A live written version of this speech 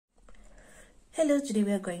Hello, today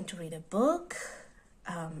we are going to read a book.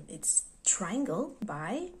 It's Triangle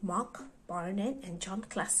by Mark Barnett and John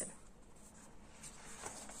Klassen.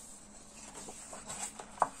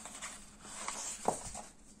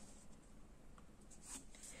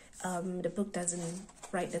 The book doesn't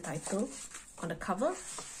write the title on the cover,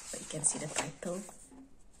 but you can see the title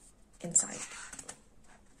inside.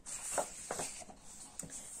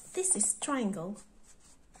 This is Triangle.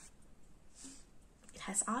 It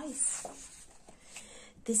has eyes.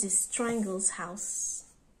 This is Triangle's house.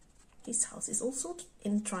 His house is also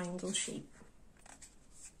in triangle shape.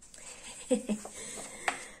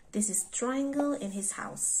 This is Triangle in his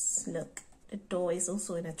house. Look, the door is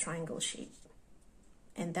also in a triangle shape.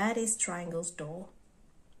 And that is Triangle's door.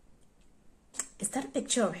 Is that a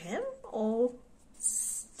picture of him or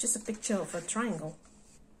just a picture of a triangle?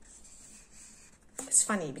 It's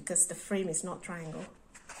funny because the frame is not triangle.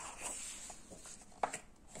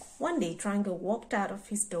 One day, Triangle walked out of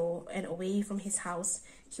his door and away from his house.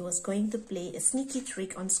 He was going to play a sneaky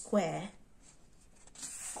trick on Square.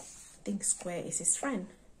 I think Square is his friend.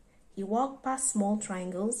 He walked past small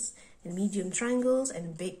triangles and medium triangles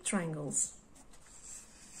and big triangles.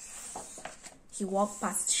 He walked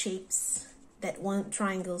past shapes that weren't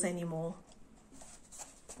triangles anymore.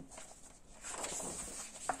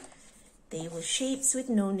 They were shapes with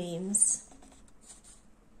no names.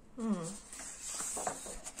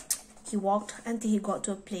 He walked until he got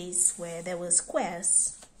to a place where there were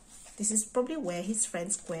squares. This is probably where his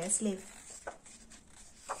friend Squares live.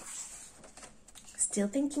 Still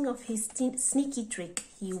thinking of his sneaky trick,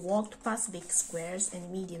 he walked past big squares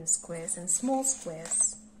and medium squares and small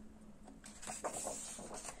squares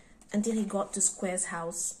until he got to Square's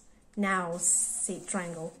house. Now, said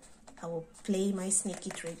Triangle, I will play my sneaky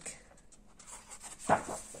trick.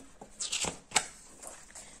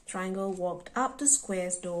 Triangle walked up to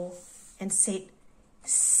Square's door and said,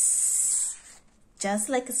 "Sss," just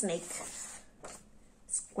like a snake.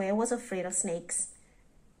 Square was afraid of snakes.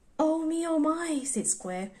 "Oh me, oh my," said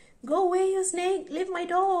Square. "Go away, you snake, leave my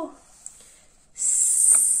door."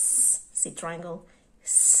 "Sss," said Triangle.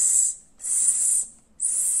 "Sss, sss,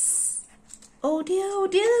 sss." Oh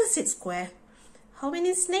dear, said Square. "How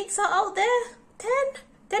many snakes are out there? 10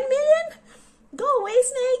 million? Go away,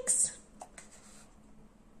 snakes."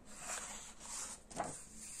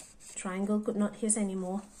 Triangle could not hiss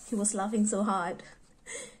anymore. He was laughing so hard.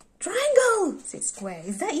 "Triangle," said Square,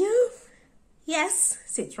 "is that you?" "Yes,"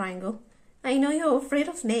 said Triangle. "I know you're afraid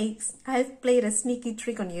of snakes. I've played a sneaky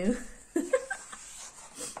trick on you."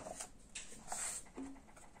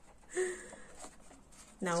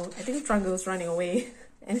 Now, I think Triangle is running away.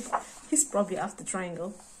 And he's probably after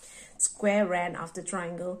Triangle. Square ran after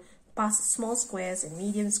Triangle, past small squares and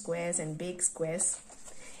medium squares and big squares.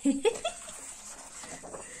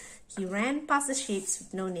 He ran past the shapes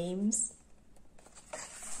with no names,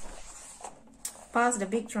 past the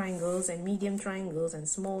big triangles and medium triangles and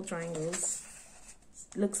small triangles.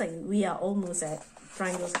 Looks like we are almost at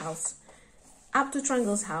Triangle's house. Up to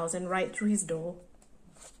Triangle's house and right through his door.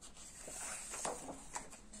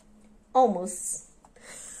 Almost.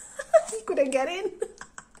 He couldn't get in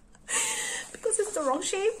because it's the wrong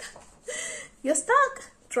shape. "You're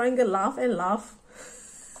stuck." Triangle laughed and laughed.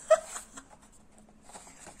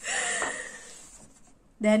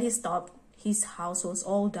 Then he stopped. His house was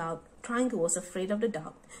all dark. Triangle was afraid of the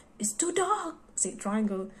dark. "It's too dark," said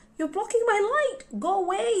Triangle. "You're blocking my light. Go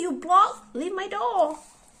away, you block. Leave my door."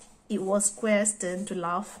 It was Square's turn to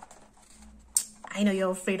laugh. "I know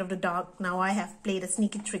you're afraid of the dark. Now I have played a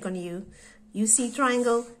sneaky trick on you. You see,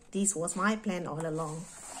 Triangle, this was my plan all along."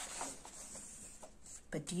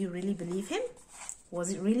 But do you really believe him?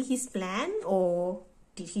 Was it really his plan, or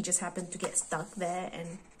did he just happen to get stuck there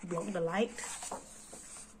and block the light?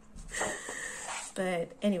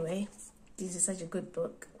 But anyway, this is such a good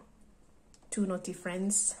book. Two naughty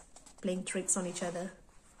friends playing tricks on each other.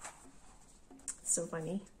 So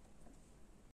funny.